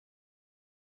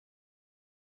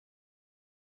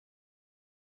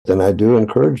and I do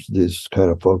encourage these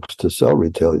kind of folks to sell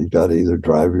retail. You got to either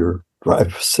drive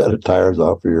a set of tires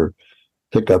off of your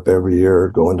pickup every year,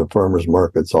 go into farmers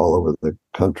markets all over the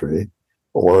country,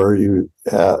 or you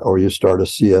start a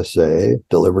CSA,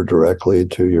 deliver directly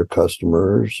to your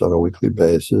customers on a weekly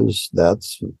basis.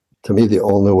 That's, to me, the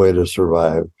only way to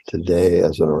survive today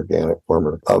as an organic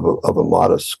farmer of a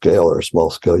modest scale or small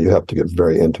scale. You have to get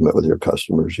very intimate with your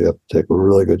customers. You have to take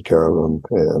really good care of them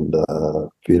and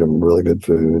feed them really good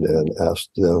food and ask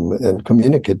them and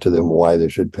communicate to them why they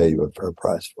should pay you a fair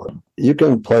price for it. You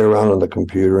can play around on the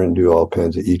computer and do all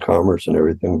kinds of e-commerce and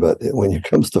everything, but when it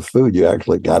comes to food, you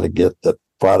actually got to get the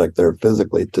product there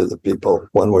physically to the people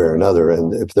one way or another.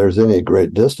 And if there's any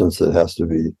great distance that has to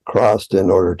be crossed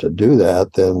in order to do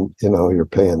that, then, you're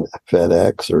paying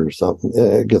FedEx or something.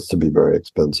 It gets to be very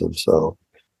expensive. So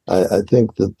I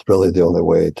think that really the only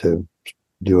way to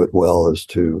do it well is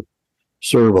to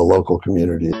serve a local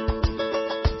community.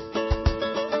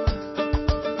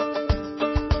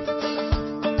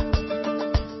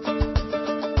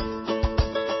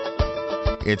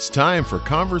 It's time for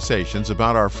conversations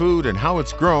about our food and how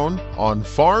it's grown on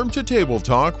Farm to Table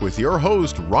Talk with your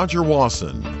host, Roger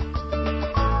Wasson.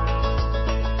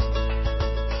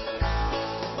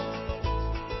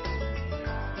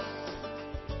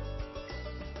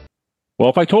 Well,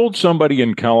 if I told somebody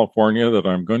in California that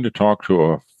I'm going to talk to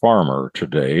a farmer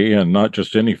today, and not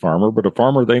just any farmer, but a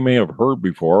farmer they may have heard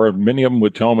before, and many of them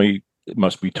would tell me it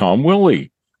must be Tom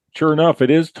Willey. Sure enough, it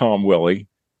is Tom Willey.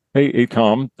 Hey,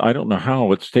 Tom, I don't know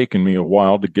how it's taken me a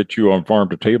while to get you on Farm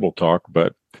to Table Talk,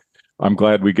 but I'm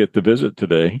glad we get to visit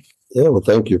today. Yeah, well,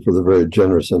 thank you for the very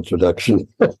generous introduction.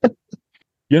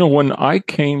 When I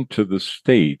came to the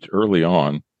state early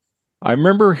on, I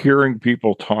remember hearing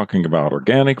people talking about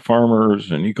organic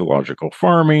farmers and ecological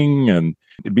farming, and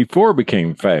before it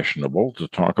became fashionable to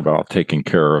talk about taking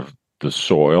care of the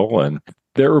soil, and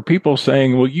there were people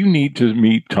saying, well, you need to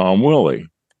meet Tom Willey.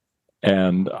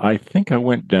 And I think I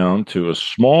went down to a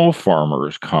small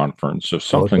farmers conference or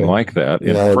something like that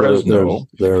in Fresno.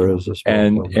 There is a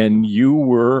small and you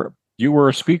were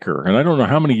a speaker. And I don't know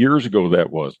how many years ago that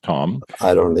was, Tom.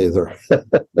 I don't either.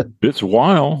 It's a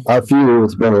while. It's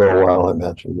been a little while, I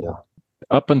imagine, yeah.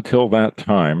 Up until that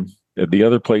time, at the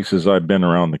other places I've been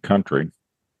around the country,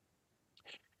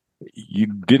 you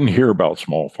didn't hear about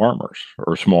small farmers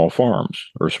or small farms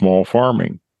or small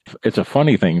farming. It's a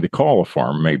funny thing to call a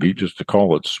farm, maybe just to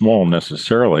call it small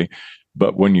necessarily.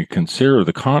 But when you consider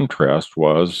the contrast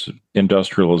was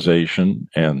industrialization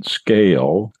and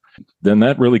scale, then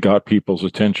that really got people's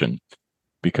attention,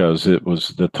 because it was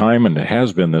the time, and it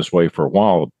has been this way for a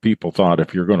while. People thought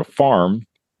if you're going to farm,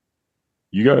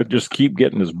 you got to just keep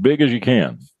getting as big as you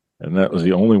can. And that was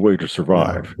the only way to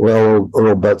survive. Yeah. Well,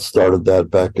 Earl Betts started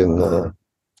that back in the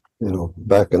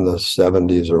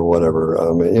 70s or whatever.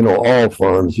 I mean, all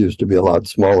farms used to be a lot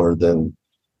smaller than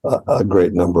a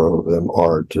great number of them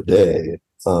are today.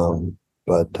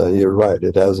 But you're right,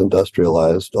 it has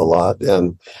industrialized a lot.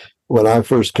 And when I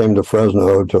first came to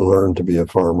Fresno to learn to be a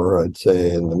farmer, I'd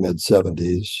say in the mid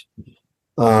 70s,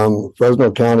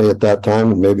 Fresno County at that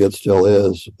time, and maybe it still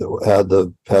is, had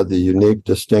the unique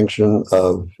distinction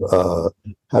of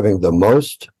having the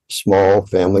most small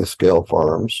family scale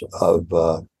farms of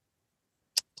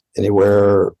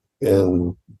anywhere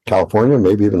in California,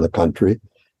 maybe even the country,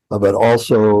 but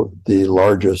also the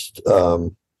largest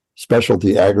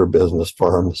specialty agribusiness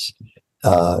farms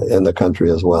in the country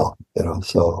as well.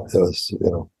 So it was,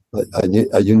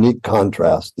 a unique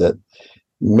contrast that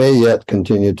may yet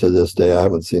continue to this day. I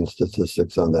haven't seen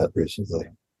statistics on that recently.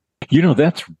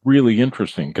 That's really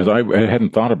interesting, because I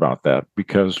hadn't thought about that,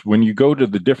 because when you go to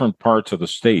the different parts of the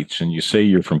states and you say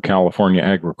you're from California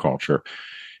agriculture,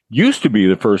 used to be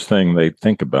the first thing they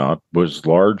think about was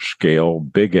large scale,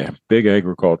 big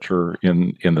agriculture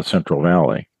in the Central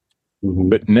Valley. Mm-hmm.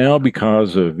 But now,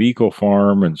 because of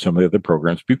EcoFarm and some of the other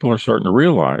programs, people are starting to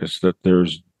realize that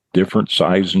there's different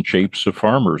size and shapes of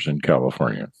farmers in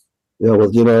California. Yeah,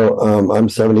 well, I'm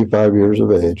 75 years of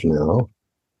age now,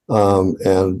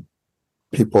 and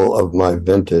people of my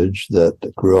vintage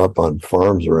that grew up on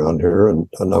farms around here, and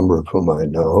a number of whom I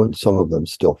know, and some of them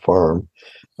still farm,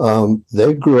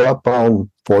 they grew up on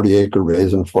 40-acre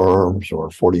raisin farms or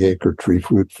 40-acre tree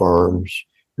fruit farms,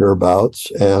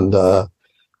 hereabouts, and back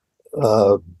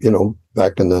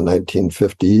in the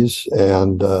 1950s,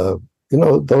 and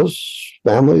those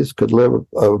families could live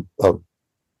a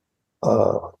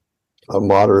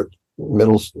moderate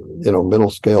middle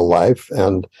scale life,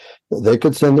 and they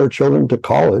could send their children to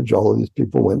college. All of these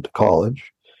people went to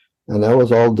college, and that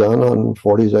was all done on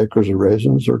 40 acres of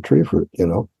raisins or tree fruit.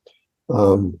 You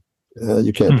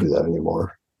can't do that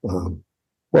anymore.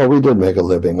 Well, we did make a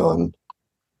living on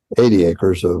 80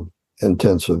 acres of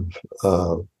intensive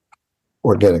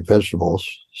organic vegetables.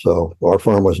 So our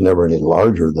farm was never any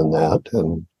larger than that.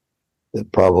 And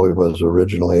it probably was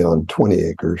originally on 20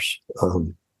 acres.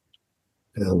 So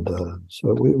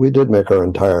we did make our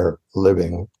entire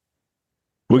living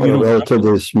on a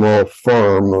relatively small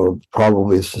farm,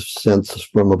 probably since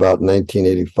from about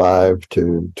 1985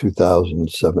 to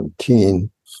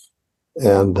 2017.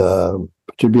 And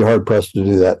you'd be hard pressed to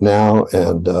do that now.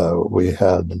 And we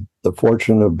had the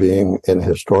fortune of being in a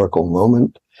historical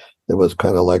moment. It was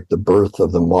kind of like the birth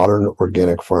of the modern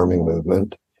organic farming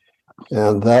movement.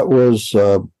 And that was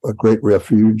a great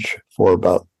refuge for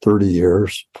about 30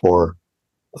 years for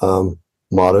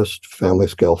modest family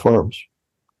scale farms.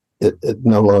 It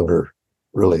no longer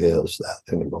really is that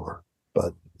anymore,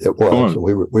 but it was. And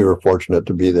we were fortunate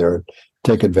to be there and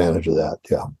take advantage of that.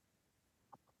 Yeah.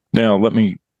 Now let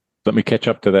me catch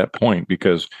up to that point,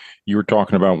 because you were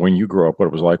talking about when you grew up, what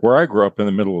it was like. Where I grew up in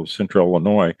the middle of central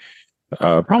Illinois,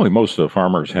 probably most of the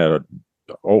farmers had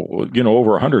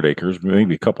over 100 acres,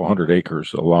 maybe a couple hundred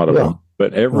acres, a lot of them.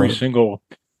 But every single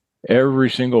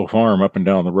farm up and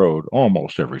down the road,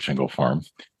 almost every single farm,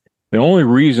 the only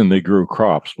reason they grew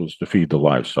crops was to feed the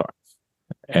livestock.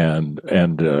 And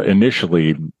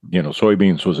initially,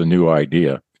 soybeans was a new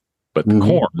idea, but the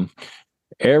corn,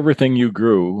 everything you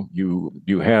grew,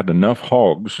 you had enough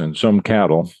hogs and some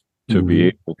cattle to be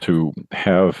able to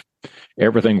have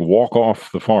everything walk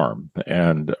off the farm,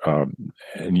 and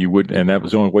that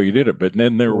was the only way you did it. But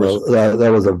then there was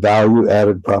that was a value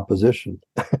added proposition.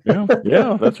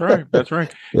 yeah, that's right.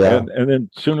 Yeah. And then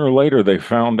sooner or later they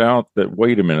found out that,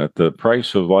 wait a minute, the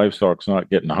price of livestock's not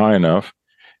getting high enough,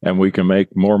 and we can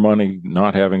make more money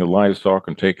not having the livestock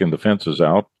and taking the fences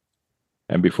out.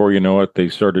 And before you know it, they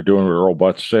started doing what Earl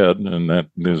Butz said, and that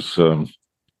is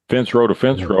fence row to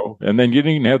fence row, and then you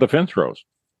didn't even have the fence rows.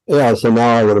 Yeah, so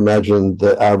now I would imagine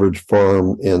the average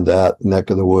farm in that neck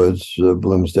of the woods,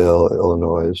 Bloomsdale,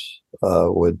 Illinois,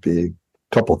 would be a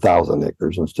couple thousand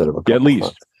acres instead of a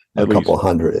couple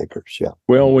hundred acres. Yeah.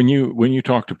 Well, when you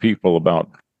talk to people about,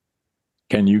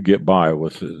 can you get by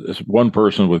with this one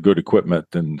person with good equipment,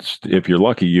 and if you're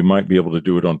lucky, you might be able to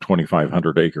do it on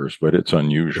 2,500 acres, but it's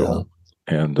unusual. Yeah.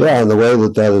 And the way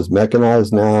that is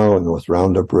mechanized now, and with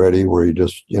Roundup Ready, where you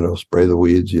just spray the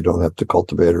weeds, you don't have to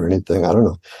cultivate or anything. I don't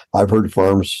know. I've heard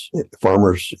farmers.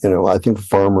 I think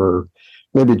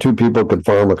maybe two people could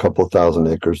farm a couple of thousand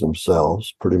acres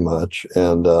themselves, pretty much.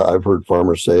 And I've heard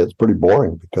farmers say it's pretty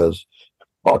boring, because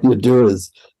all you do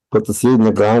is put the seed in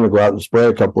the ground and go out and spray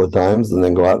a couple of times, and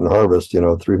then go out and harvest.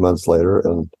 3 months later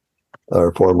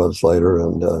or 4 months later,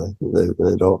 and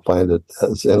they don't find it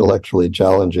as intellectually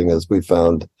challenging as we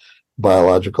found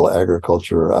biological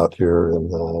agriculture out here. And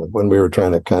when we were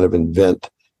trying to kind of invent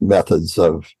methods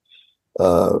of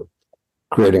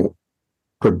creating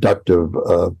productive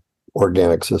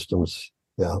organic systems.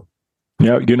 Yeah.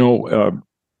 Now,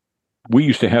 we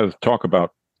used to talk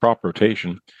about crop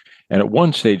rotation, and at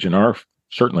one stage in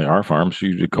certainly our farms,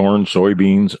 you did corn,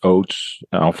 soybeans, oats,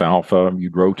 alfalfa.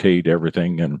 You'd rotate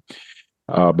everything,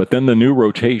 but then the new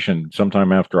rotation,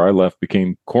 sometime after I left,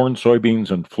 became corn,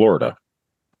 soybeans, and Florida.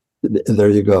 There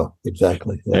you go.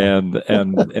 Exactly. Yeah.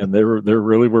 And there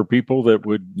really were people that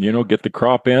would, get the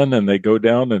crop in, and they go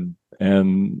down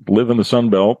and live in the Sun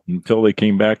Belt until they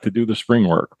came back to do the spring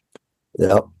work.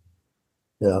 Yep.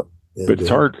 But it's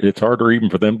harder even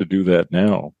for them to do that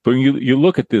now. But you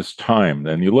look at this time,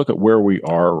 then you look at where we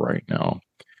are right now,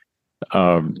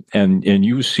 and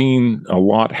you've seen a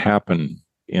lot happen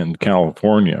in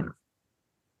California.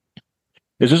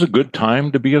 Is this a good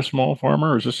time to be a small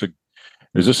farmer? Is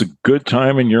this a good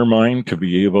time in your mind to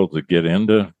be able to get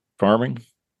into farming?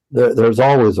 There's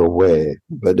always a way,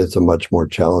 but it's a much more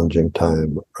challenging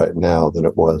time right now than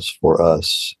it was for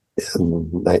us in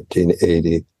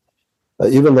 1980.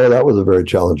 Even though that was a very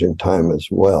challenging time as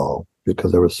well,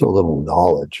 because there was so little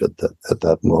knowledge at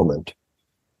that moment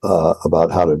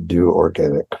about how to do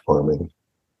organic farming.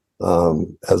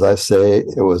 As I say,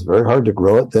 it was very hard to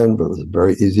grow it then, but it was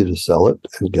very easy to sell it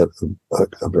and get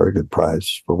a very good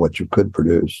price for what you could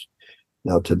produce.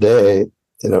 Now today,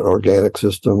 in an organic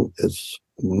system, it's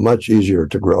much easier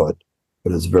to grow it,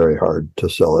 but it's very hard to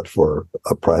sell it for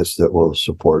a price that will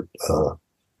support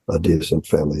a decent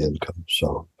family income.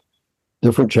 So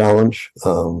different challenge,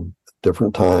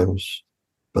 different times,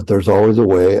 but there's always a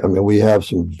way. I mean, we have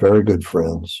some very good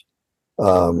friends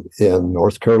in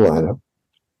North Carolina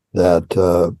that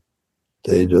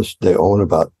they own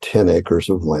about 10 acres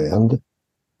of land.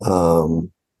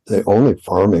 They only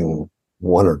farming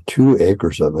 1 or 2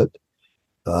 acres of it.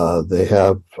 They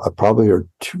have probably a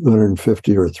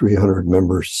 250 or 300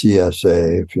 member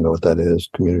CSA, if you know what that is,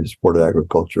 Community Supported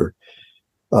Agriculture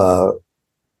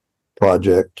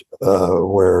project,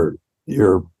 where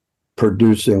you're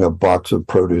producing a box of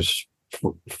produce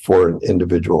for an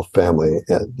individual family,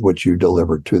 which you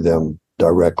deliver to them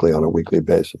directly on a weekly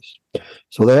basis.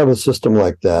 So they have a system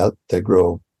like that. They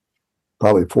grow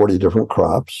probably 40 different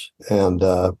crops, and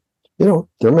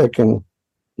they're making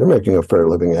a fair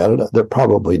living at it. They're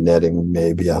probably netting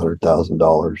maybe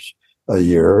 $100,000 a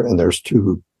year, and there's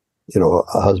two,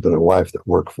 a husband and wife that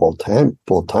work full time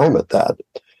at that.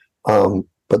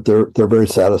 But they're very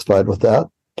satisfied with that.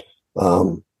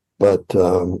 But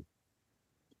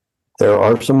there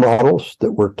are some models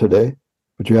that work today,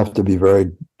 but you have to be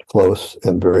very close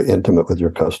and very intimate with your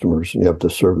customers, and you have to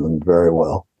serve them very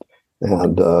well,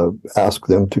 and ask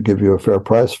them to give you a fair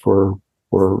price for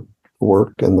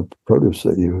work and the produce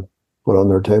that you put on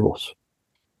their tables.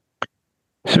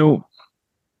 So,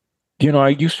 I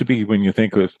used to be, when you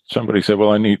think of somebody said,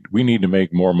 well, we need to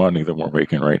make more money than we're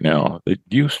making right now. It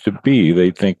used to be,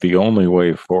 they'd think the only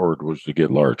way forward was to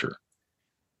get larger.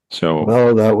 So,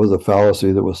 well, that was a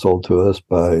fallacy that was sold to us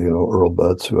by, Earl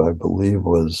Butz, who I believe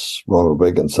was Ronald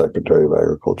Reagan's Secretary of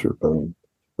Agriculture. Or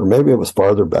maybe it was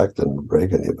farther back than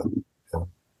Reagan even.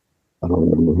 I don't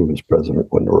remember who was president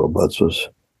when Earl Butz was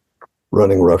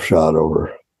running roughshod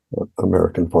over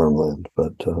American farmland.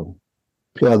 But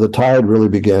the tide really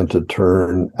began to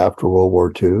turn after World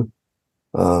War II.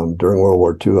 During World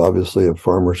War II, obviously, if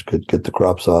farmers could get the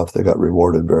crops off, they got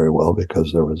rewarded very well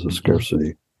because there was a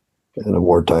scarcity. And in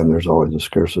wartime, there's always a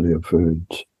scarcity of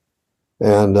foods.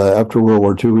 And after World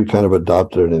War II, we kind of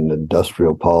adopted an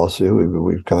industrial policy.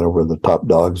 We kind of were the top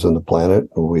dogs on the planet.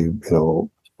 We,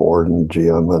 Ford and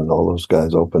GM and all those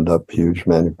guys opened up huge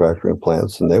manufacturing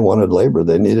plants, and they wanted labor.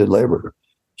 They needed labor.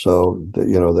 So,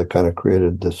 they kind of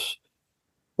created this.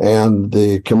 And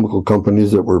the chemical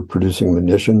companies that were producing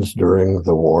munitions during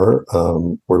the war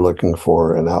were looking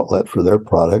for an outlet for their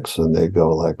products. And they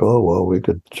go like, oh, well, we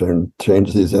could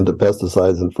change these into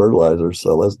pesticides and fertilizers.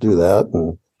 So let's do that.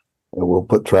 And we'll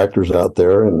put tractors out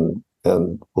there and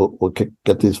we'll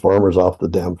get these farmers off the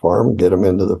damn farm, get them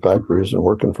into the factories and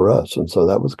working for us. And so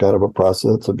that was kind of a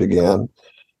process that began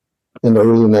in the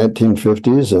early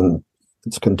 1950s, and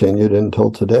it's continued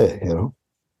until today,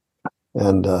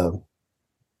 And a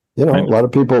lot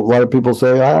of people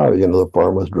say, the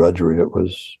farm was drudgery. It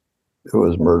was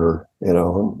murder.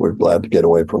 We're glad to get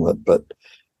away from it. But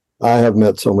I have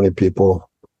met so many people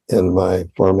in my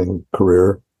farming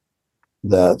career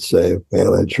that say,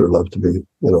 man, I'd sure love to be,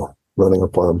 running a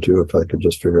farm too, if I could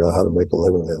just figure out how to make a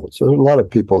living at it. So there's a lot of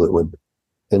people that would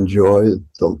enjoy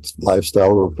the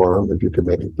lifestyle of a farm if you could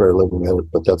make a fair living at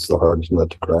it, but that's the hardest nut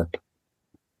to crack.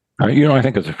 I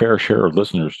think it's a fair share of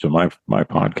listeners to my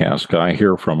podcast. I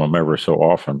hear from them ever so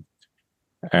often,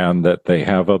 and that they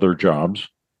have other jobs,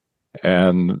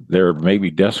 and they're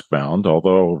maybe desk bound,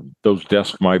 although those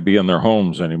desks might be in their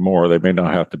homes anymore. They may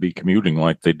not have to be commuting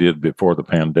like they did before the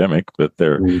pandemic, but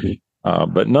they're,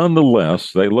 but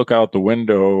nonetheless, they look out the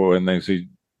window and they say,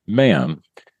 man,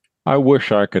 I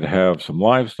wish I could have some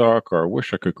livestock, or I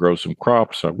wish I could grow some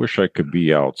crops. I wish I could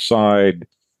be outside.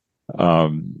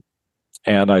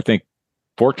 And I think,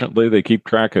 fortunately, they keep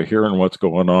track of hearing what's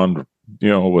going on,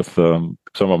 with some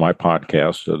of my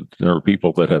podcasts. There are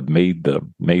people that have made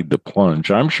the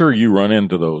plunge. I'm sure you run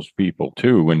into those people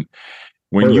too. And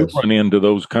when you run into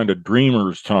those kind of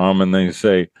dreamers, Tom, and they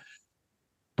say,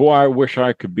 boy, I wish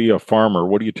I could be a farmer,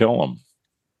 what do you tell them?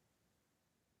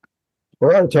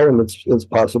 Well, I tell them it's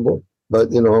possible,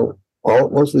 but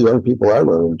most of the young people I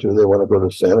run into, they want to go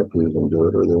to Santa Cruz and do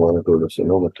it, or they want to go to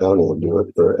Sonoma County and do it,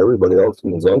 or everybody else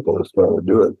in his uncle is trying to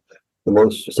do it.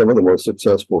 Some of the most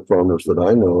successful farmers that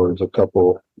I know is a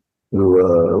couple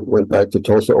who went back to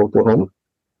Tulsa, Oklahoma,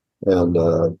 and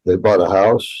they bought a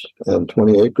house and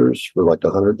 20 acres for like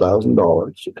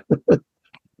 $100,000.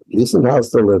 Decent house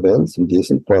to live in, some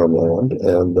decent farmland,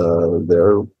 and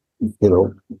they're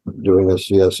doing a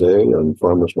CSA and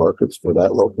farmers markets for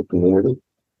that local community,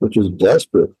 which is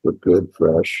desperate for good,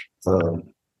 fresh,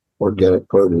 organic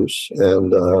produce,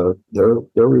 and they're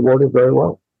rewarded very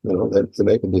well. They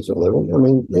make a decent living. I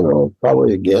mean,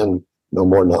 probably again, no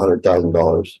more than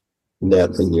 $100,000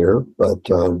 net a year,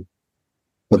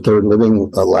 but they're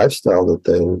living a lifestyle that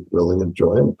they really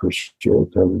enjoy and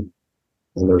appreciate, and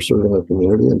they're serving the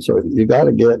community. And so you got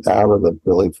to get out of the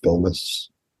really famous,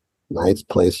 nice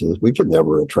places. We could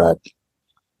never attract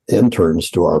interns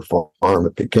to our farm.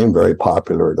 It became very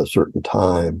popular at a certain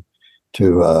time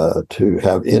to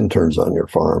have interns on your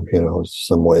farm.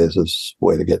 Some ways it's a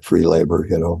way to get free labor,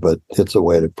 but it's a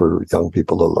way for young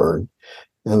people to learn.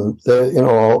 And they,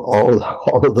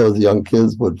 all of those young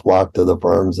kids would flock to the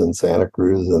farms in Santa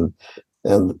Cruz and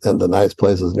the nice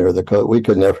places near the coast. We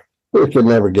could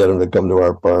never get them to come to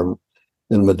our farm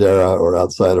in Madera or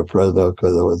outside of Fresno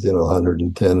because it was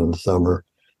 110 in the summer.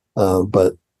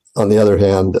 But on the other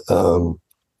hand,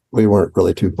 we weren't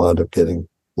really too fond of getting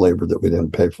labor that we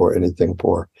didn't pay for anything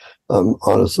for.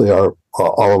 Honestly, all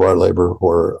of our labor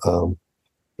were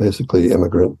basically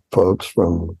immigrant folks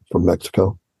from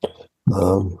Mexico,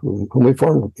 whom we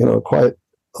formed quite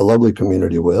a lovely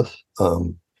community with.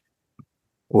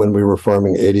 When we were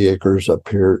farming 80 acres up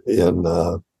here in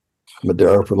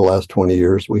Madera for the last 20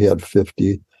 years, we had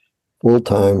 50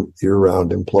 full-time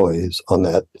year-round employees on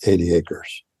that 80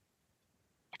 acres.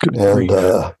 Good and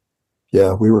grief.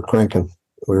 yeah, we were cranking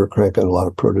a lot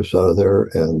of produce out of there,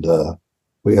 and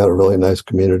we had a really nice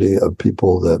community of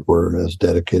people that were as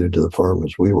dedicated to the farm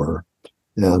as we were.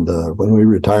 And when we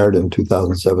retired in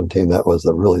 2017, that was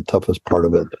the really toughest part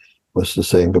of it, was to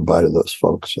saying goodbye to those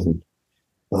folks. And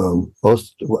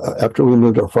after we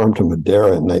moved our farm to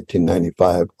Madera in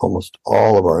 1995, almost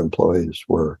all of our employees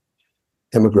were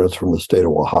immigrants from the state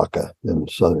of Oaxaca in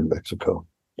southern Mexico.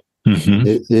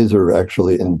 Mm-hmm. These are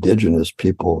actually indigenous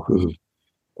people who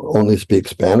only speak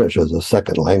Spanish as a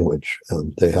second language,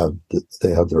 and they have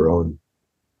their own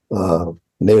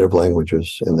native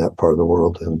languages in that part of the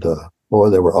world. And boy,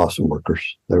 they were awesome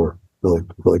workers. They were really,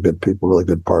 really good people, really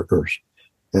good partners.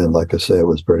 And like I say, it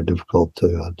was very difficult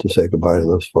to say goodbye to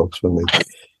those folks when we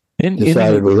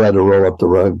decided we had to roll up the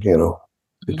rug,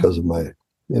 because of my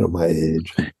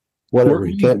age. Whatever,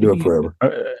 you can't do it forever.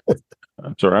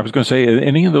 I'm sorry, I was going to say,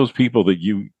 any of those people that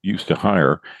you used to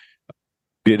hire,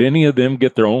 did any of them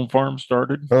get their own farm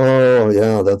started? Oh,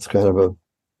 yeah, that's kind of a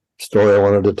story I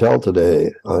wanted to tell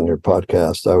today on your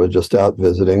podcast. I was just out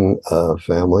visiting a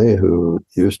family who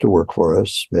used to work for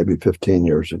us maybe 15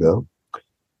 years ago.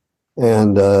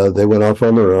 And they went off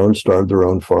on their own, started their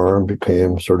own farm,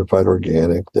 became certified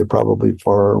organic. They probably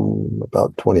farm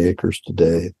about 20 acres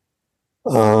today.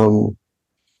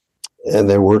 And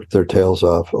they worked their tails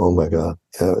off. Oh my God.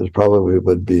 It probably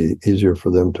would be easier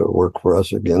for them to work for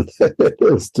us again than it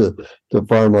is to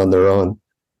farm on their own.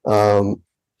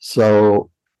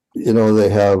 So, they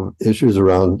have issues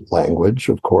around language,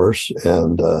 of course,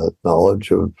 and knowledge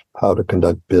of how to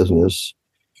conduct business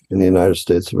in the United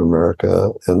States of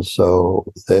America. And so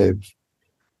they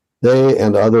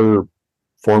and other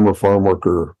former farm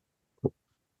workers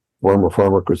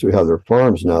who have their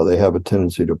farms now, they have a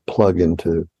tendency to plug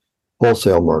into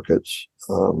wholesale markets.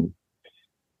 And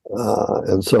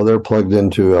so they're plugged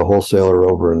into a wholesaler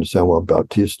over in San Juan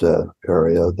Bautista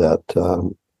area that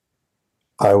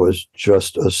I was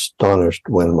just astonished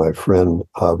when my friend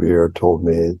Javier told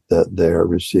me that they are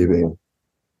receiving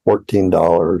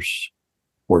 $14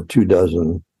 for 2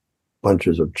 dozen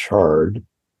bunches of chard,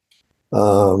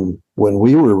 when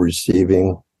we were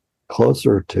receiving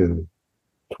closer to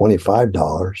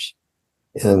 $25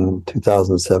 in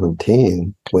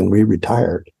 2017 when we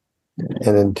retired.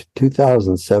 And in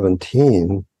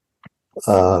 2017,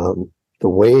 the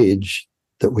wage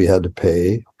that we had to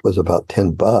pay was about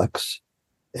 $10,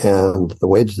 and the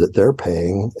wage that they're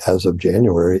paying as of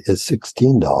January is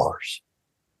 $16.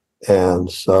 And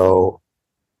so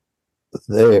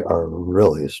they are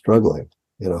really struggling,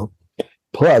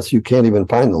 Plus, you can't even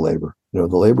find the labor. The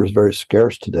labor is very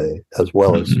scarce today, as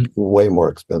well as way more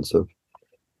expensive.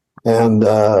 And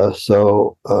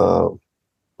boy,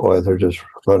 they're just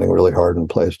running really hard in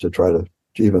place to try to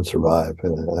even survive.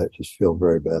 And I just feel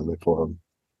very badly for them.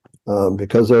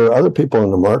 Because there are other people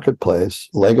in the marketplace,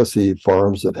 legacy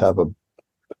farms that have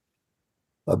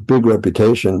a big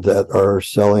reputation, that are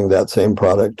selling that same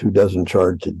product 2 dozen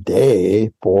chard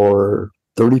today for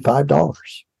 $35.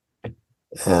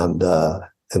 And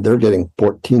they're getting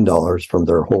 $14 from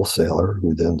their wholesaler,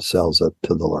 who then sells it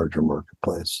to the larger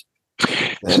marketplace.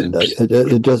 And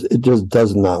it just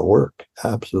does not work.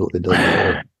 Absolutely does not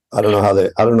work. I don't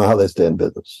know how they stay in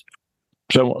business.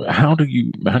 So how do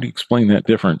you explain that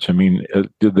difference? I mean,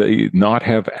 did they not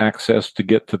have access to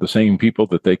get to the same people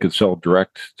that they could sell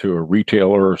direct to a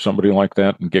retailer or somebody like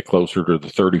that and get closer to the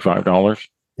 $35?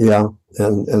 Yeah,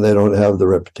 and they don't have the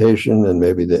reputation, and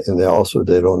maybe they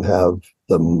don't have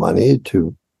the money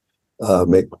to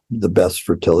make the best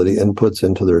fertility inputs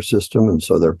into their system, and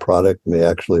so their product may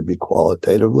actually be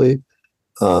qualitatively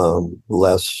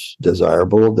less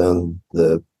desirable than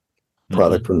the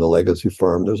product from the legacy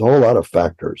farm. There's a whole lot of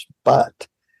factors, but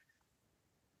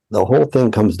the whole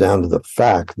thing comes down to the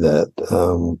fact that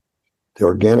the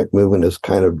organic movement has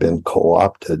kind of been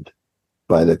co-opted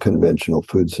by the conventional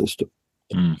food system.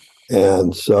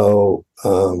 And so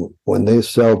when they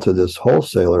sell to this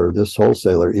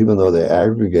wholesaler, even though they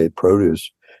aggregate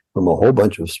produce from a whole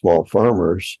bunch of small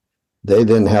farmers, they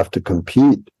then have to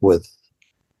compete with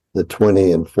the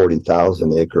 20 and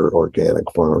 40,000 acre organic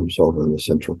farms over on the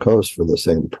Central Coast for the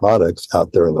same products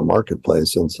out there in the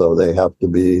marketplace. And so they have to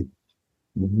be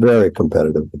very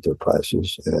competitive with their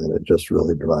prices, and it just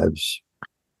really drives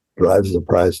the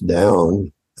price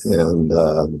down.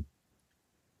 And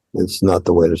it's not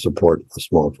the way to support a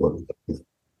small farm.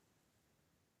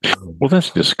 Well, that's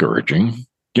discouraging.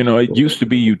 It used to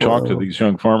be you talk to these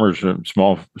young farmers,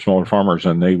 smaller farmers,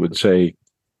 and they would say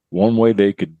one way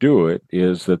they could do it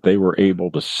is that they were able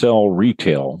to sell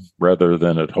retail rather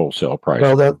than at wholesale price.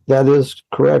 Well, that is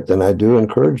correct, and I do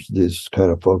encourage these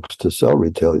kind of folks to sell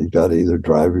retail. You got to either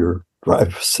drive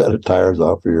a set of tires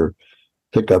off of your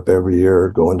pickup every year,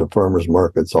 go into farmers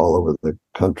markets all over the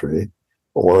country,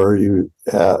 or you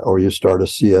start a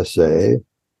CSA,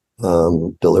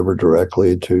 deliver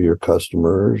directly to your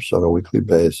customers on a weekly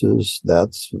basis.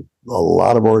 That's a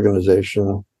lot of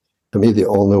organization. To me, the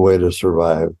only way to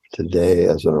survive today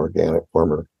as an organic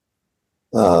farmer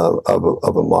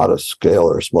of a modest scale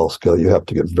or a small scale, you have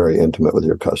to get very intimate with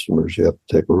your customers. You have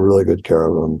to take really good care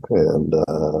of them and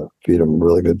feed them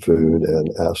really good food and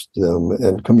ask them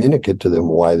and communicate to them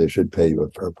why they should pay you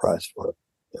a fair price for it.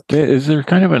 Is there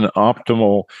kind of an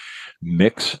optimal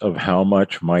mix of how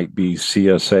much might be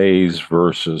CSAs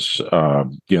versus,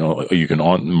 you can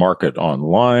market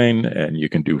online and you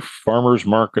can do farmers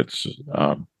markets,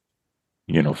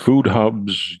 food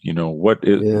hubs, what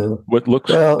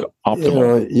looks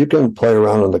optimal? You can play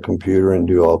around on the computer and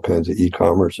do all kinds of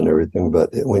e-commerce and everything, but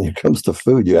when it comes to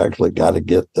food, you actually got to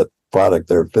get the product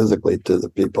there physically to the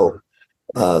people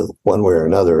one way or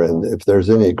another. And if there's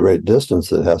any great distance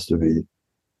that has to be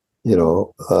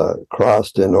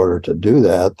crossed in order to do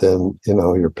that, then,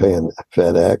 you're paying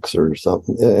FedEx or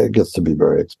something. It gets to be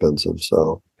very expensive.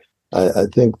 So I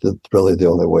think that really the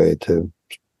only way to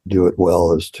do it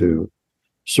well is to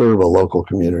serve a local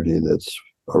community that's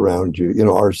around you.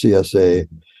 Our CSA,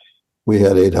 we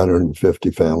had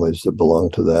 850 families that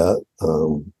belonged to that.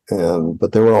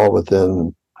 But they were all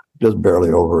within just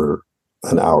barely over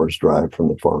an hour's drive from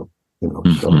the farm,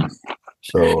 Mm-hmm.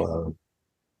 So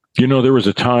there was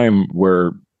a time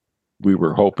where we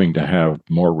were hoping to have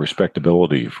more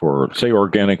respectability for, say,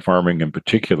 organic farming in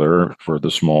particular, for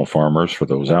the small farmers, for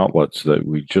those outlets, that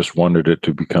we just wanted it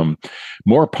to become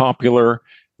more popular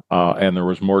and there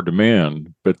was more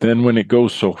demand. But then when it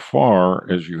goes so far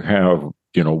as you have,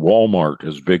 Walmart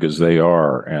as big as they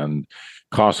are and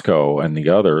Costco and the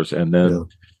others, and then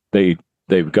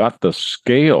they've got the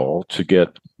scale to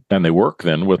get. And they work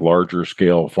then with larger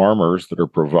scale farmers that are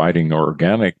providing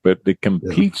organic, but it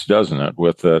competes, doesn't it,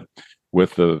 with the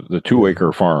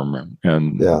 2-acre farm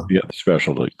and the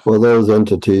specialty? Well, those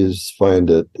entities find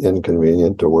it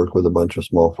inconvenient to work with a bunch of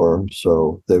small farms,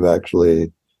 so they've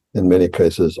actually, in many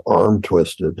cases, arm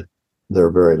twisted their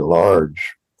very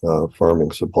large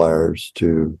farming suppliers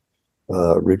to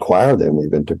require them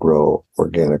even to grow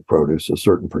organic produce, a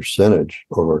certain percentage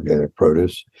of organic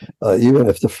produce, even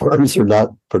if the farms are not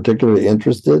particularly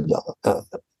interested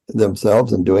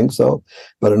themselves in doing so.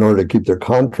 But in order to keep their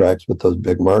contracts with those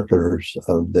big marketers,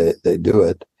 they do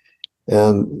it.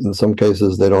 And in some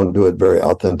cases, they don't do it very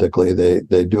authentically.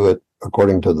 They do it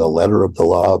according to the letter of the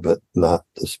law, but not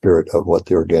the spirit of what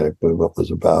the organic movement was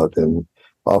about, and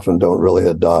often don't really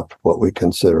adopt what we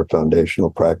consider foundational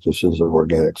practices of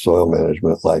organic soil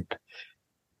management, like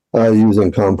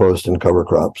using compost and cover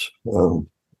crops,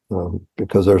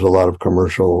 because there's a lot of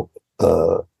commercial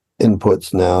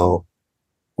inputs now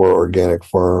for organic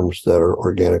farms that are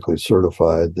organically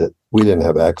certified that we didn't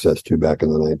have access to back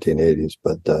in the 1980s,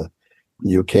 but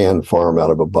you can farm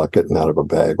out of a bucket and out of a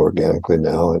bag organically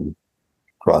now and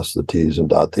cross the T's and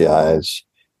dot the I's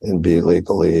and be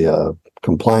legally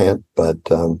compliant, but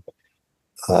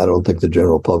I don't think the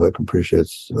general public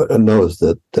appreciates and knows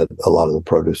that a lot of the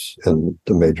produce in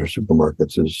the major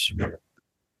supermarkets is.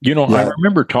 I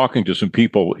remember talking to some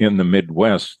people in the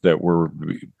Midwest that were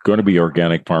going to be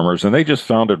organic farmers, and they just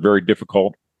found it very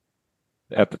difficult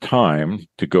at the time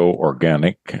to go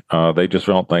organic. They just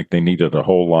felt like they needed a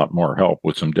whole lot more help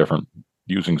with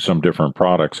using some different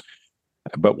products.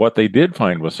 But what they did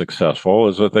find was successful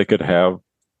is that they could have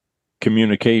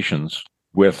communications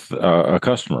with a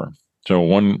customer. So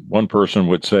one person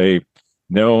would say,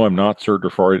 "No, I'm not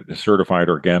certified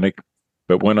organic."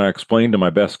 But when I explained to my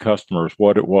best customers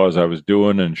what it was I was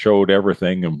doing and showed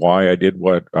everything and why I did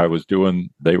what I was doing,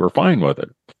 they were fine with it.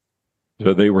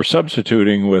 So they were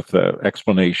substituting with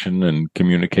explanation and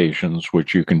communications,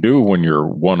 which you can do when you're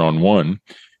one-on-one.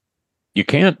 you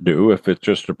can't do if it's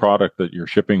just a product that you're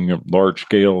shipping large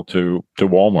scale to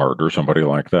Walmart or somebody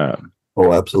like that.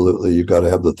 Oh, absolutely. You got to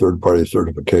have the third-party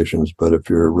certifications, but if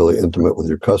you're really intimate with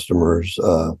your customers,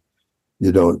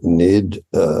 you don't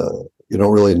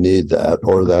really need that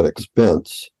or that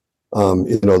expense.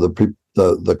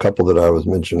 The couple that I was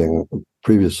mentioning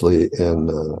previously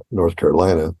in North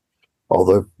Carolina,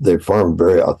 although they farm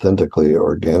very authentically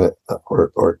organic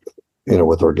or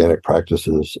with organic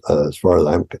practices, as far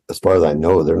as I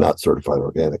know, they're not certified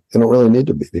organic. They don't really need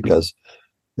to be because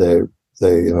they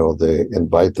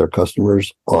invite their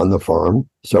customers on the farm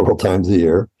several times a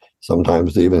year.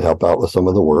 Sometimes they even help out with some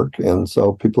of the work. And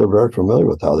so people are very familiar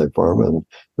with how they farm, and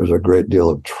there's a great deal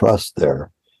of trust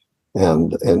there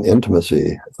and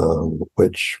intimacy,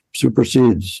 which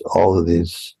supersedes all of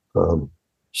these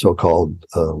so-called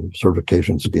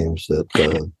certification schemes that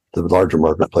the larger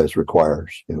marketplace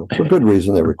requires. For good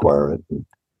reason they require it.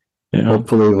 Yeah.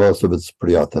 Hopefully most of it's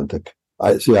pretty authentic.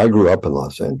 I grew up in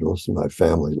Los Angeles, and my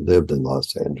family lived in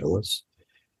Los Angeles.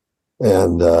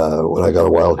 And when I got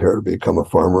a wild hair to become a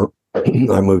farmer,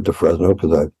 I moved to Fresno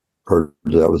because I heard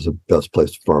that was the best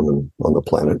place to farm on the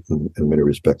planet. In many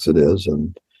respects, it is.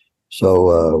 And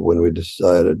so when we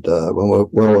decided,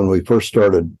 when we first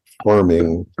started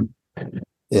farming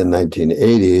in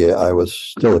 1980, I was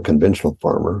still a conventional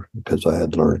farmer because I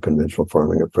had learned conventional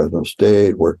farming at Fresno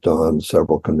State, worked on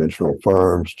several conventional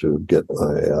farms to get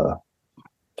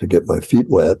my feet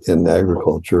wet in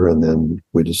agriculture. And then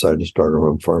we decided to start our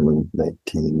own farm in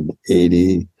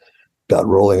 1980, got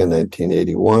rolling in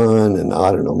 1981. And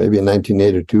I don't know, maybe in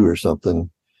 1982 or something,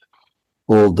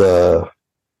 old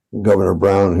Governor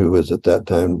Brown, who was at that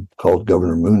time called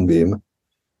Governor Moonbeam,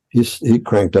 he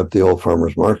cranked up the old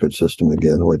farmers market system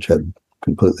again, which had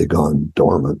completely gone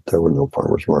dormant. There were no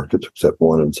farmers markets except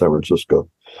one in San Francisco.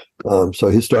 So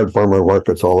he started farmer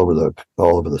markets all over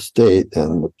the state,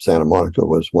 and Santa Monica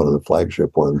was one of the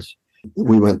flagship ones.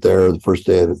 We went there the first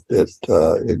day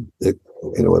it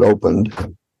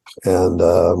opened, and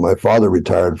my father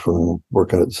retired from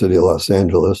working at the city of Los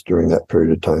Angeles during that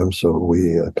period of time, so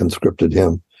we conscripted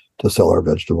him to sell our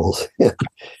vegetables.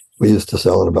 We used to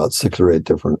sell in about 6 or 8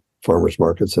 different farmers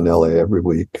markets in LA every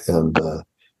week, and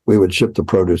we would ship the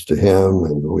produce to him,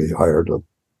 and we hired a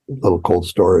little cold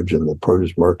storage in the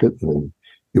produce market, and then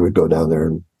he would go down there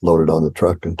and load it on the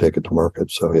truck and take it to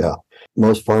market. So yeah,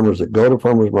 most farmers that go to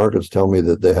farmers markets tell me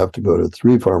that they have to go to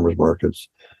 3 farmers markets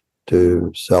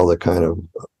to sell the kind of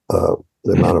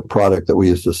the amount of product that we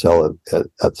used to sell at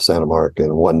the Santa Monica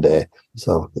in one day.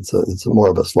 So it's more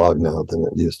of a slog now than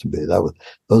it used to be.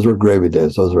 Those were gravy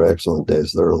days. Those were excellent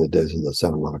days. The early days of the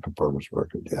Santa Monica farmers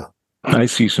market. Yeah. I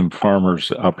see some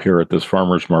farmers up here at this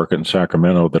farmers market in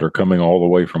Sacramento that are coming all the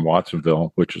way from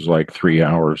Watsonville, which is like 3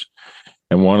 hours.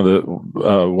 And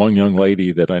one young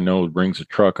lady that I know brings a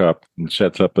truck up and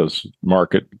sets up this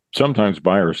market, sometimes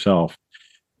by herself,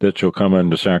 that she'll come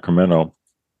into Sacramento.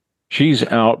 She's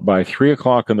out by 3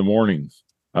 o'clock in the morning,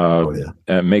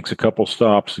 and makes a couple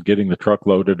stops, getting the truck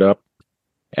loaded up,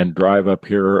 and drive up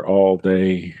here all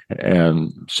day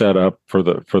and set up for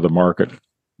the market.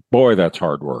 Boy, that's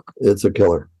hard work. It's a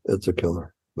killer. It's a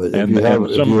killer. But and they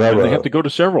have to go to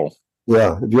several.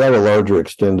 Yeah, if you have a larger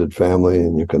extended family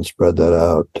and you can spread that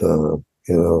out,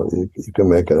 you can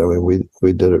make it. I mean,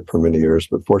 we did it for many years,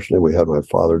 but fortunately, we had my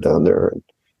father down there,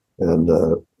 and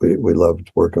we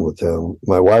loved working with him.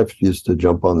 My wife used to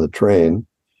jump on the train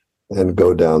and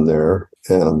go down there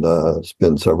and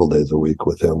spend several days a week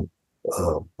with him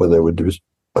when they would do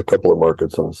a couple of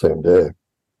markets on the same day,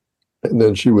 and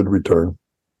then she would return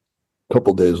a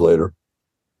couple days later.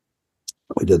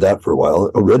 We did that for a while.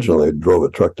 Originally, I drove a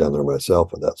truck down there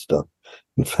myself with that stuff.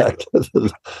 In fact,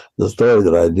 the story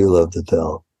that I do love to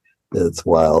tell, it's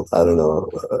wild. I don't know.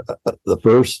 The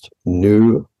first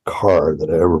new car that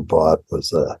I ever bought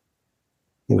was a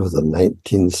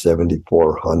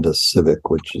 1974 Honda Civic,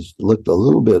 which looked a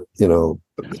little bit,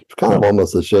 kind of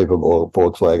almost the shape of a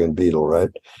Volkswagen Beetle, right?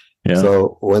 Yeah.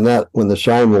 So when the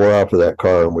shine wore off of that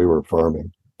car and we were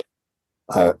farming,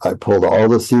 I pulled all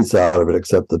the seats out of it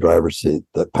except the driver's seat,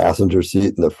 the passenger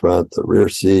seat in the front, the rear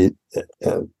seat,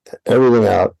 and everything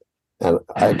out. And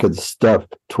I could stuff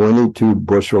 22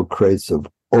 bushel crates of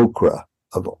okra,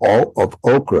 of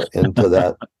okra into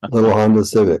that little Honda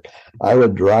Civic. I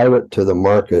would drive it to the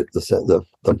market, the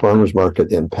farmer's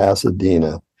market in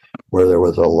Pasadena, where there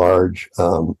was a large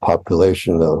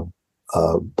population of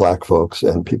Black folks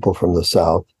and people from the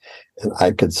South. And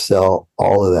I could sell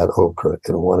all of that okra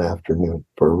in one afternoon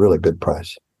for a really good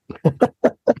price. And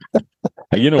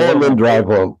then drive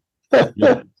home.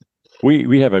 Yeah.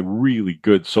 We have a really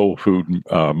good soul food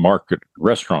market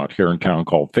restaurant here in town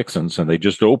called Fixin's, and they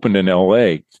just opened in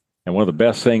L.A. And one of the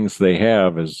best things they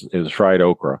have is fried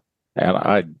okra,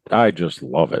 and I just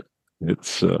love it.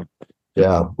 It's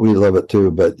Yeah, we love it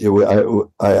too. But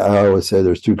I always say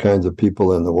there's two kinds of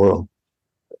people in the world: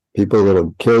 people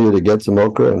that'll kill you to get some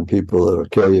okra, and people that'll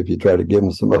kill you if you try to give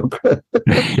them some okra.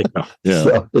 yeah.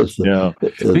 So Yeah.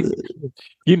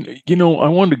 I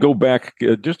wanted to go back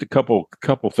just a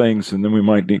couple things, and then we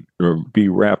might need to be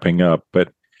wrapping up.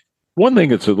 But one thing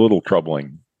that's a little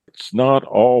troubling, it's not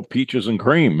all peaches and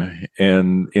cream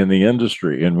in the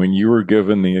industry. And when you were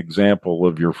given the example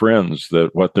of your friends,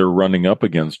 that what they're running up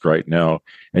against right now,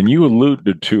 and you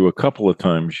alluded to a couple of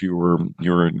times, you were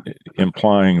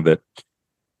implying that,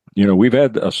 we've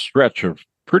had a stretch of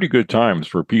pretty good times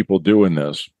for people doing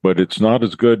this, but it's not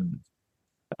as good.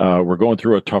 We're going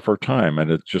through a tougher time,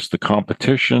 and it's just the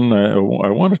competition. I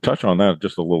want to touch on that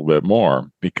just a little bit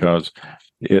more, because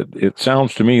it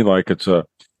sounds to me like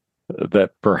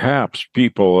that perhaps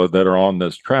people that are on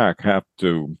this track have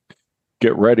to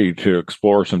get ready to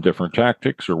explore some different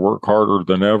tactics, or work harder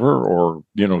than ever, or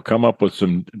come up with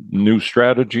some new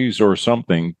strategies or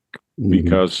something,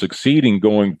 because succeeding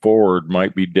going forward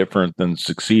might be different than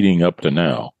succeeding up to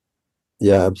now.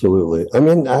 Yeah, absolutely. I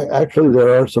mean, actually,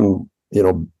 there are some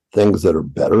things that are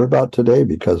better about today,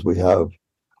 because we have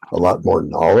a lot more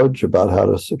knowledge about how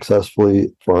to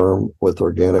successfully farm with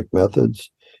organic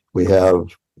methods. We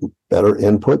have better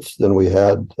inputs than we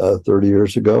had 30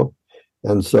 years ago.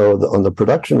 And so on the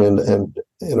production end, and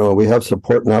we have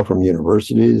support now from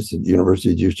universities.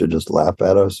 Universities used to just laugh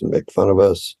at us and make fun of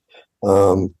us.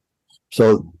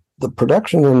 So the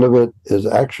production end of it is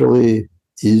actually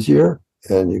easier,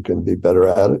 and you can be better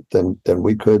at it than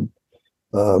we could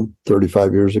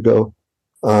 35 years ago.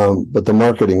 But the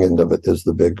marketing end of it is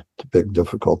the big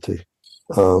difficulty.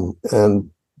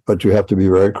 But you have to be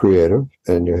very creative,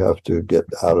 and you have to get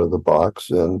out of the box.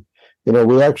 And,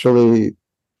 we actually,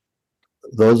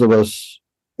 those of us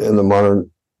in the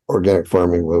modern organic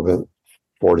farming movement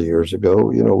 40 years ago,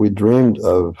 we dreamed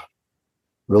of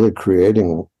really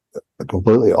creating a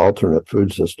completely alternate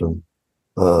food system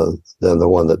than the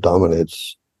one that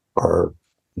dominates our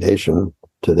nation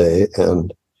today.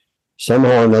 And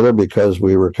somehow or another, because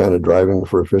we were kind of driving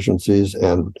for efficiencies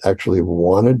and actually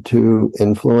wanted to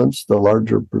influence the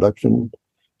larger production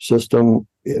system,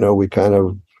 we kind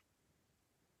of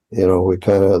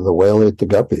the whale ate the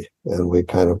guppy, and we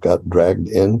kind of got dragged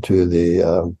into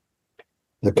the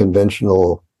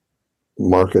conventional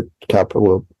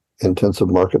capital intensive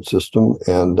market system,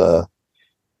 and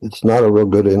it's not a real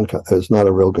good income. It's not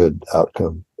a real good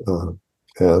outcome.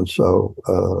 And so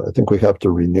I think we have to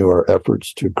renew our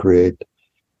efforts to create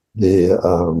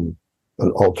an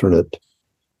alternate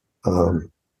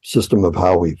system of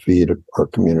how we feed our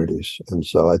communities. And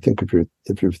so I think if you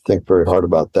think very hard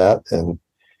about that and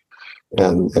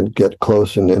get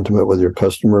close and intimate with your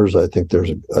customers, I think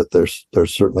there's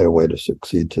certainly a way to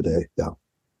succeed today. Yeah.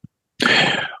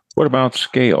 What about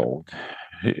scale?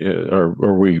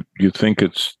 You think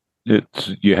it's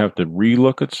you have to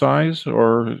relook at size,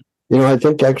 or? I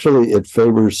think actually it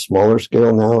favors smaller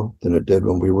scale now than it did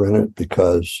when we were in it,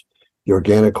 because the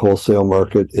organic wholesale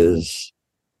market is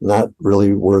not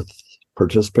really worth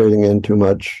participating in too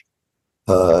much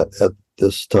at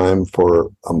this time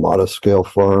for a modest scale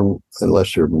farm,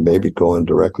 unless you're maybe going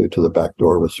directly to the back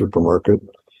door of a supermarket.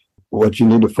 What you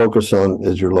need to focus on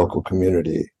is your local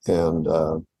community. And,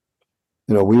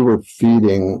 we were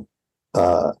feeding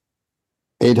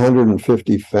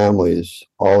 850 families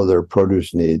all of their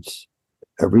produce needs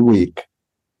every week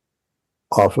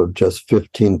off of just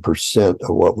 15%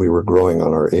 of what we were growing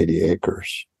on our 80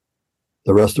 acres.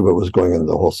 The rest of it was going into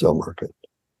the wholesale market.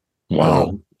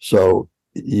 Wow. So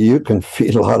you can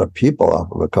feed a lot of people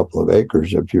off of a couple of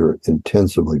acres if you're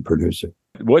intensively producing.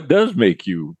 What does make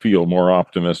you feel more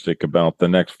optimistic about the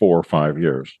next 4 or 5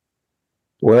 years?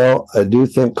 Well, I do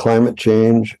think climate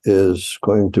change is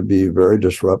going to be very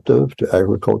disruptive to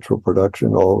agricultural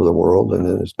production all over the world and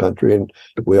in this country. And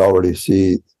we already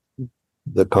see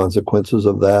the consequences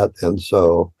of that. And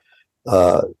so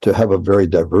to have a very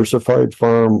diversified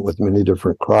farm with many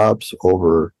different crops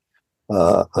over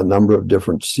a number of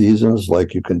different seasons,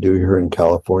 like you can do here in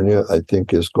California, I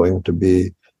think is going to be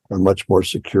a much more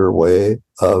secure way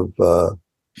of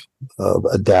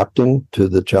adapting to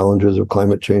the challenges of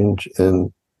climate change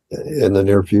in the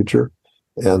near future.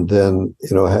 And then,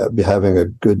 having a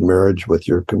good marriage with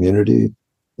your community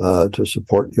to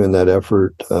support you in that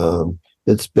effort.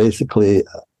 It's basically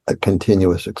a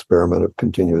continuous experiment of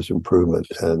continuous improvement.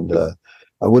 And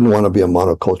I wouldn't want to be a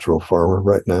monocultural farmer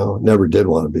right now. Never did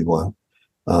want to be one.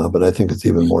 But I think it's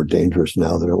even more dangerous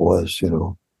now than it was,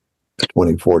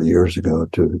 20, 40 years ago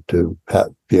to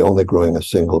be only growing a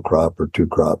single crop or two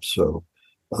crops. So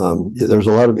there's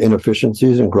a lot of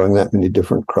inefficiencies in growing that many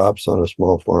different crops on a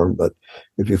small farm. But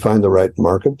if you find the right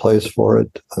marketplace for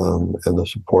it and the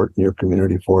support in your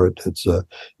community for it, it's a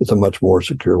much more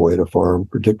secure way to farm,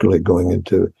 particularly going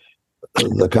into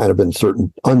the kind of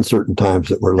uncertain times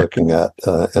that we're looking at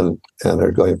and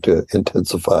are going to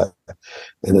intensify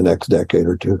in the next decade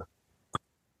or two.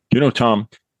 Tom,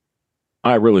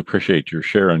 I really appreciate your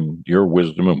sharing your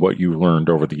wisdom and what you've learned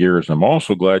over the years. I'm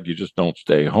also glad you just don't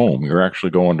stay home. You're actually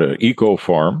going to Eco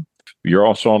Farm. You're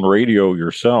also on the radio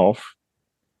yourself.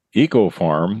 Eco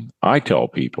Farm, I tell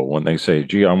people when they say,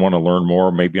 gee, I want to learn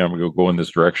more, maybe I'm going to go in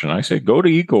this direction. I say, go to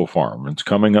Eco Farm. It's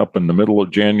coming up in the middle of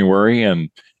January,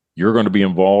 and you're going to be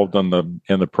involved in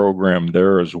the program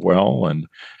there as well. And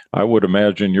I would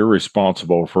imagine you're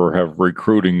responsible for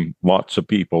recruiting lots of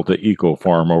people to Eco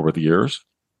Farm over the years.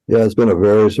 Yeah, it's been a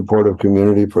very supportive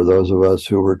community for those of us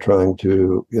who were trying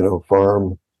to,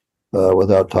 farm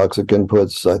without toxic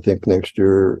inputs. I think next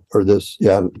year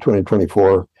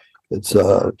 2024, it's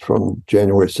from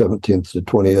January 17th to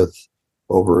 20th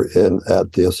over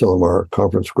at the Asilomar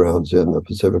Conference Grounds in the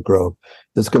Pacific Grove.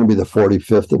 It's going to be the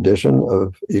 45th edition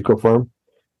of Eco Farm,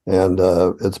 and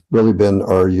it's really been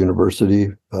our university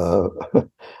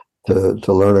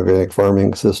to learn organic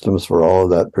farming systems for all of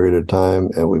that period of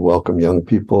time. And we welcome young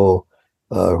people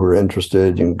who are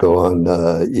interested. You can go on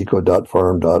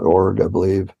eco.farm.org, I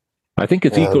believe. I think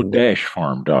it's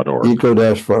eco-farm.org.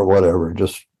 Eco-farm, whatever.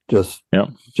 Just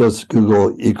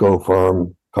Google Eco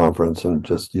Farm Conference and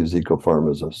just use Eco Farm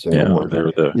as a single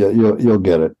word. You'll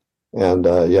get it. And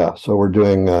so we're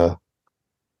doing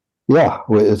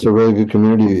it's a really good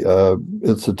community.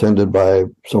 It's attended by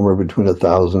somewhere between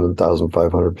 1,000 and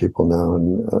 1,500 people now.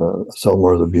 And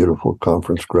Selmore is a beautiful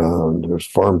conference ground. There's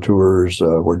farm tours.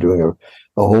 We're doing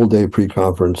a whole day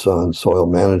pre-conference on soil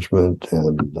management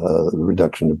and the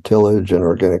reduction of tillage and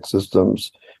organic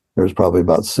systems. There's probably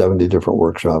about 70 different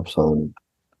workshops on,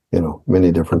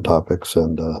 many different topics.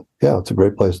 And it's a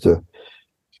great place to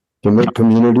make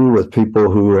community with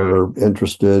people who are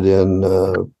interested in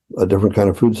a different kind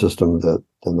of food system than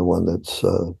the one that's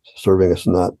serving us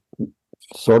not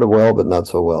sort of well, but not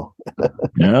so well.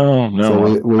 No.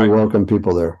 So we welcome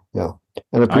people there. Yeah.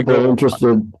 And if people are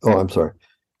interested, I'm sorry.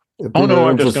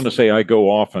 I'm just going to say I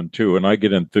go often too, and I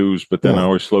get enthused, but then I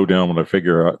always slow down when I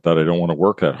figure out that I don't want to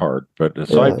work that hard. But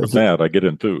aside from that, I get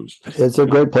enthused. It's a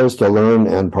great place to learn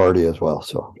and party as well.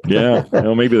 So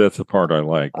maybe that's the part I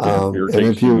like. And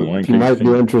if you might be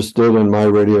interested in my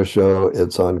radio show,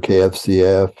 it's on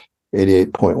KFCF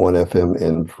 88.1 FM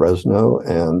in Fresno.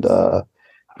 And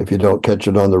if you don't catch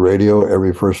it on the radio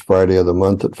every first Friday of the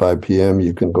month at 5 p.m.,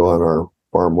 you can go on our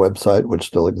farm website, which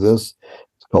still exists.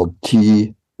 It's called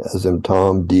T as in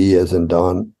Tom, D as in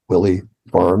Don, Willey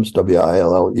Farms,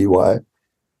 WILLEY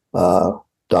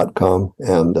 .com,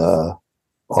 and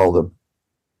all the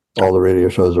radio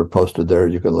shows are posted there.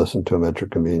 You can listen to them at your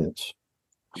convenience.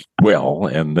 Well,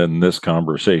 and then this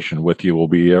conversation with you will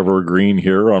be evergreen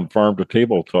here on Farm to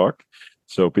Table Talk.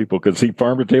 So people can see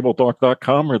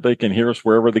farmtotabletalk.com, or they can hear us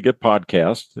wherever they get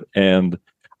podcasts. And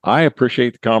I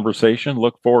appreciate the conversation.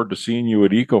 Look forward to seeing you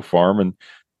at Eco Farm. And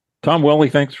Tom Willey,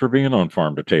 thanks for being on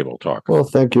Farm to Table Talk. Well,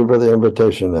 thank you for the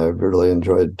invitation. I've really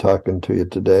enjoyed talking to you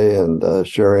today and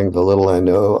sharing the little I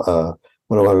know.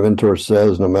 One of my mentors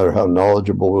says, no matter how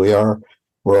knowledgeable we are,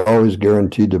 we're always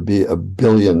guaranteed to be 1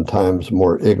 billion times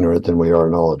more ignorant than we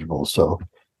are knowledgeable. So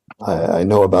I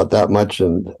know about that much,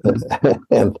 and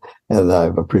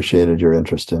I've appreciated your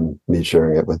interest in me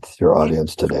sharing it with your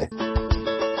audience today.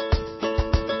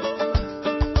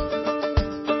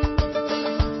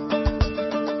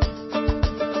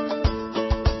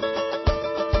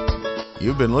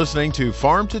 You've been listening to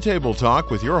Farm to Table Talk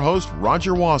with your host,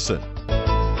 Roger Wasson.